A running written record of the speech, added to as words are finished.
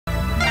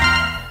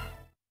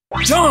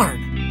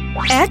Darn!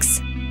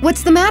 X?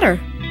 What's the matter?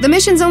 The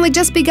mission's only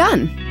just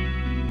begun.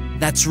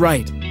 That's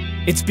right.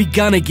 It's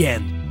begun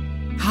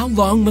again. How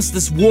long must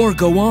this war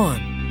go on?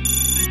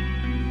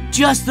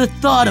 Just the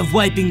thought of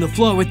wiping the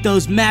floor with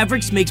those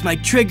Mavericks makes my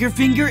trigger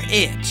finger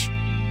itch.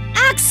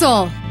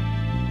 Axel!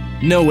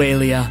 No,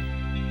 Aelia.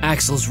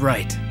 Axel's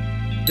right.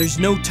 There's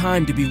no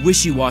time to be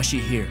wishy-washy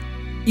here.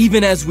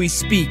 Even as we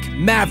speak,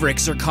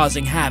 Mavericks are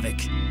causing havoc.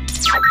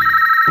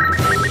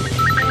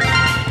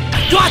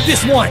 Got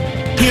this one!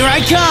 Here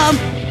I come!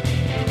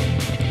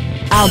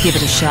 I'll give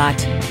it a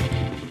shot.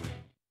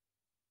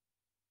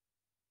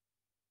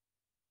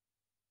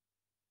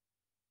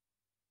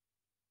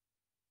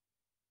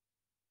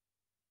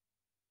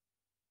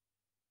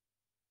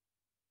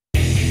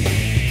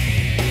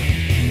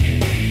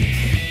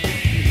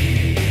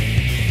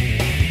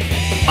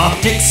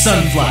 Optic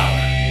Sunflower.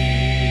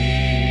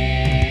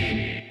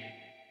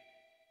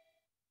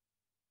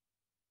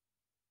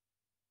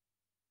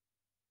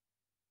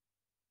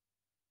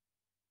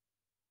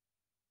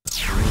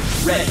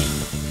 Ready.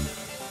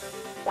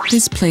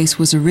 This place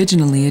was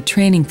originally a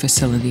training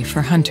facility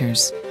for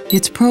hunters.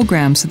 It's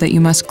programmed so that you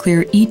must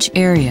clear each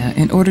area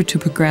in order to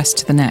progress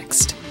to the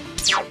next.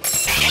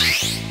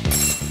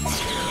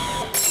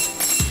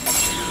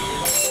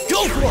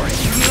 Go for it!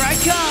 Here I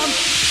come!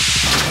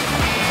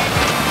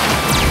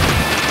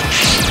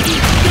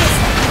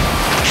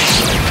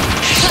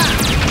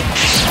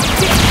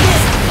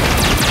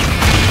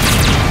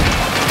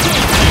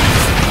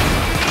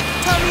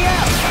 Tell me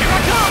out! Here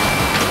I come!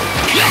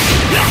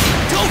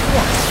 Go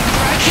for it!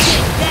 Here I can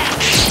get that!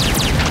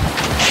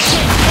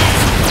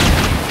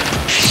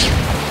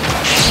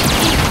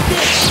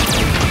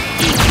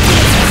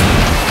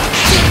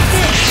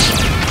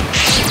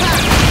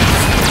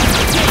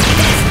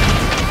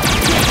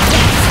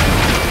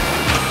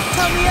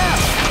 Tell me out!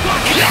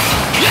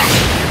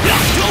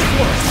 Go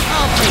for it!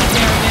 I'll take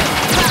care of it!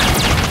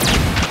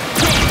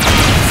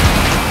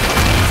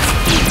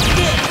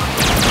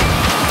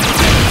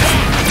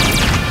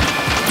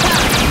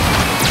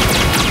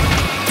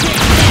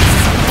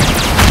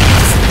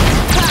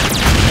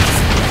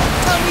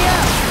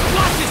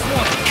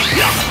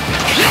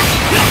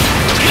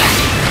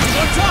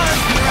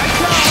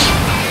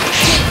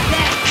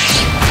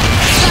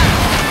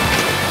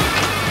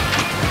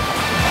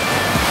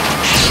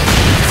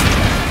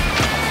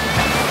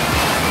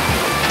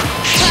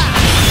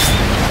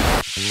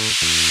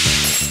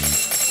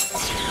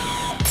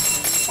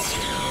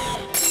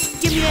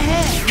 Give me a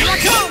hand! Here I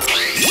come!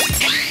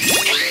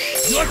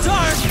 Your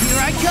turn! Here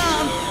I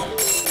come!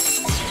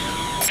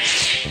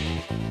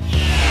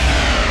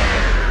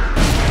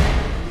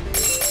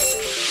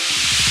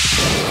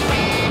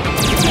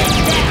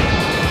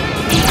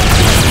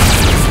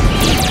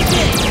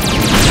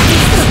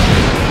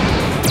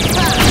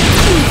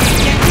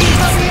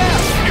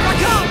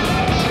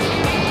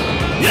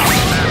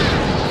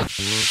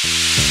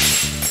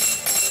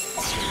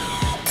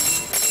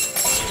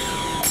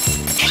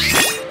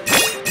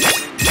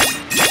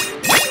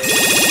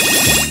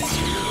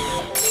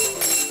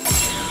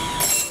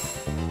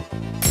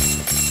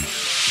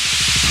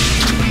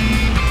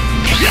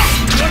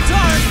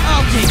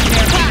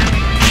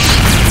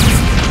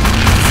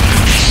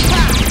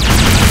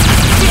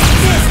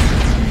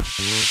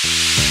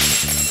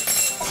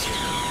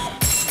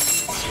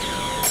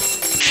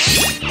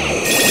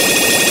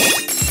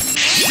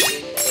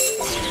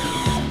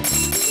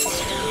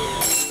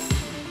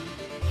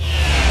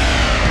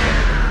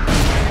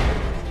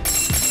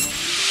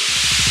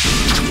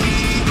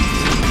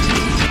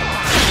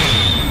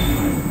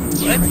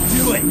 Let's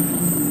do it!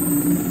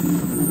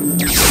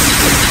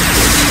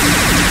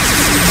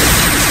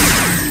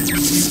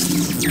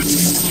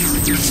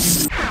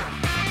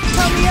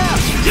 Help me out!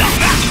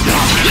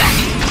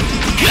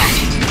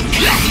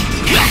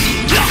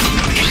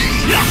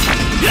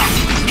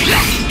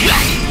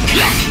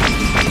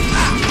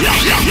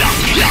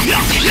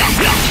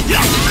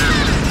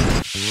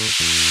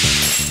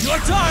 Your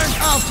turn!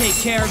 I'll take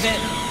care of it!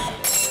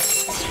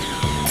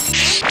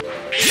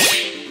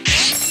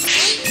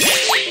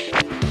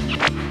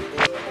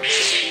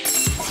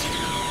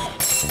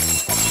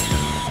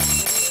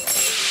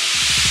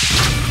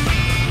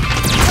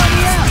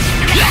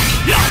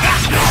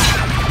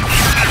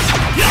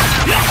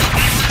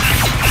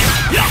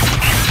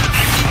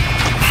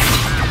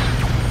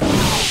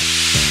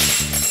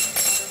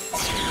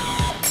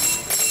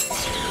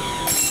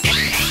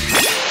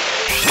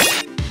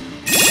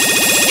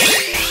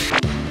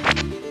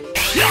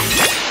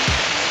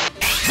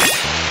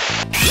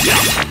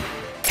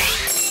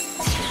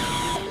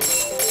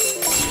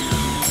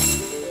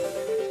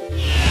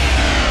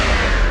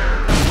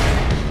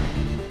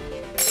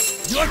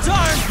 Your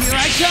turn! Here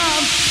I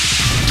come!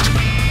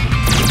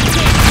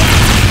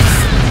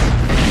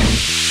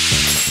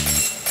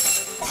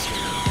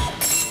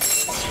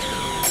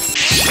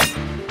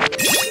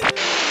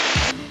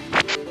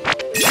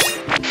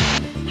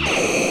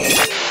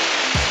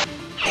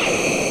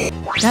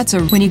 That's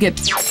when you get...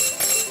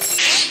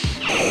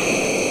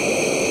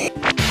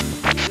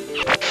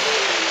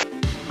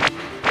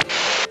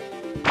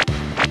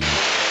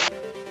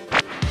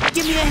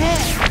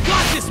 ahead!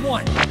 Got this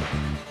one!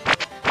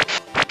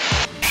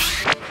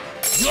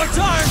 Your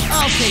turn!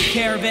 I'll take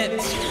care of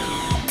it!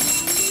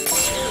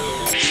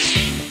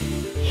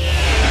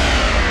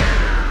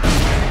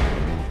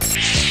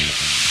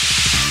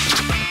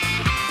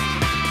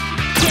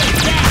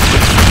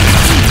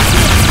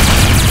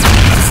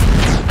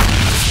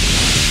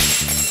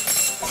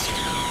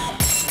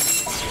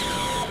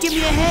 Give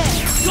me a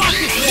hand! Got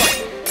this one!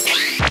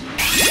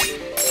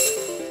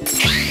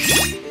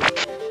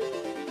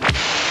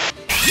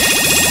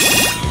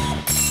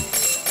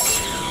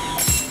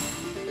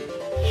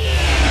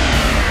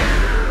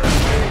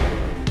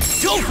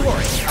 Go for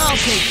it! I'll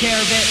take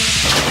care of it!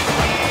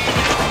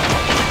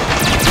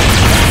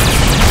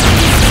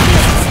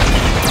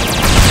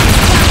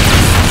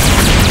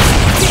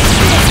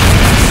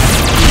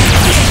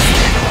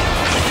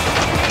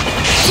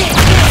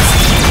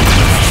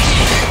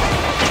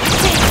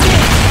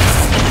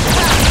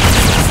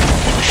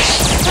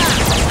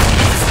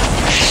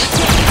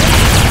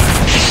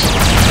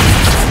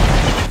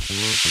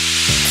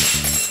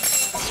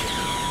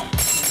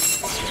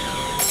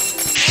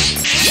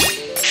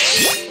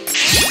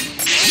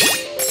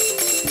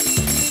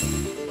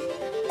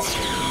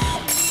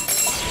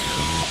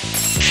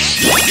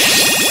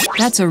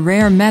 That's a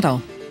rare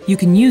metal. You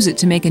can use it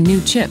to make a new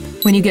chip.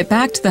 When you get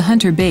back to the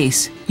Hunter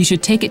base, you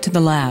should take it to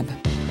the lab. Give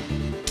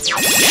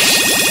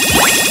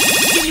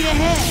me a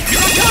hand!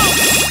 Here I come!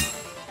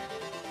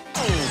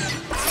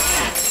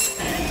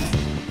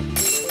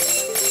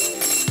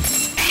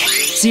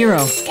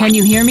 Zero, can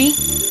you hear me?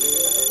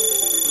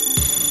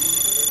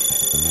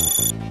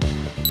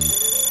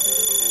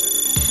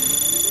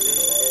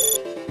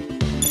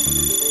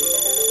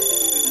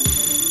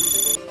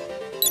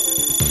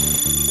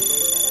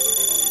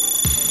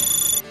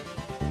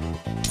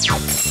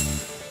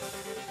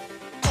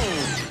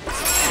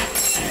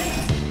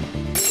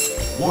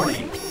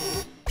 Warning!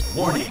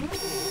 Warning!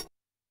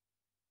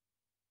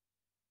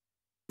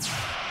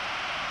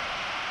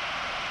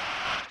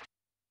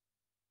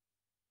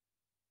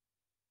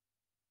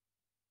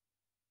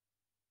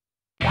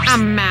 A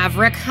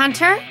maverick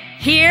hunter?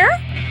 Here?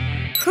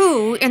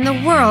 Who in the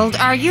world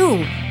are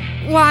you?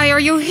 Why are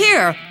you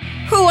here?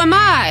 Who am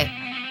I?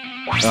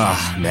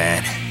 Ah,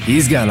 man.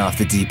 He's gone off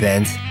the deep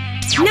end.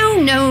 No,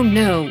 no,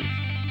 no.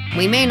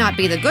 We may not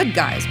be the good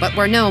guys, but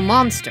we're no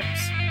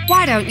monsters.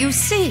 Why don't you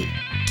see?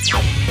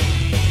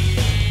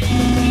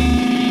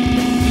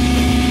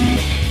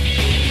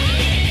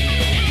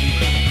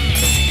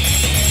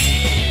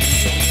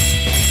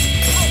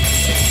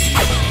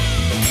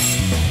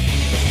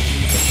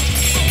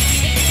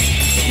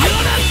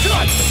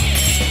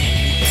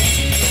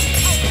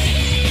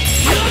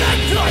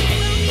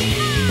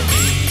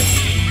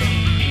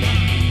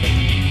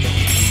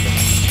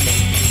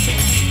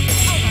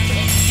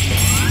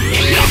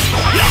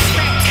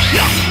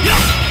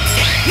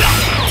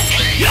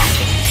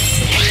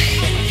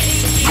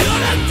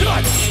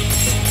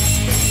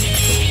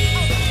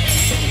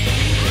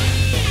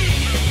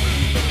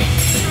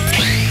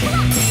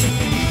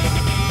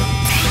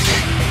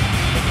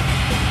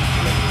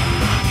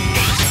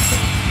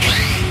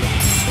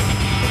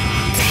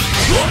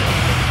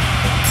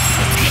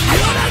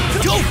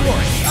 Go for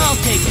it! I'll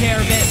take care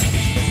of it!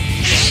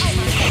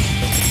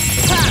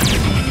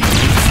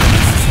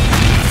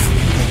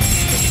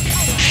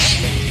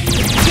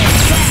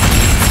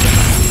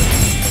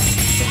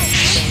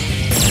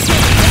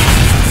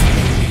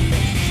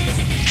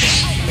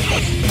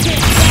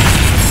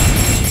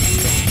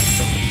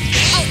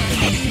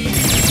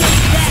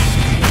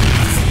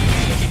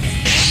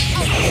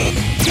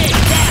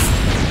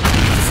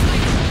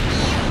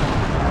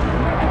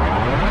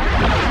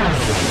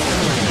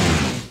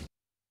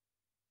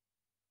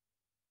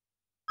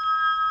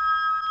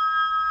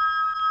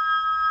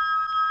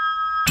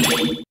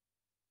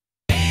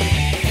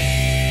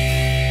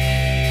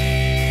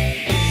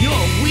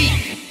 You're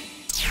weak!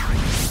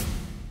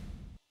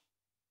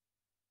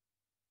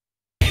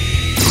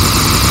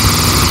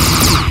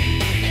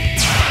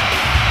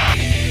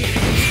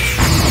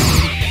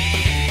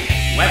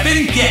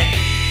 Weapon get!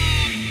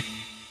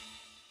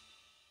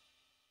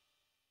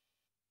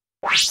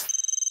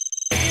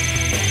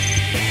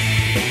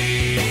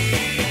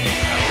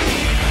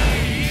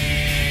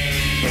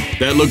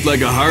 That looked like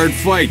a hard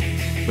fight,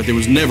 but there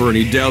was never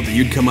any doubt that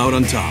you'd come out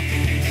on top.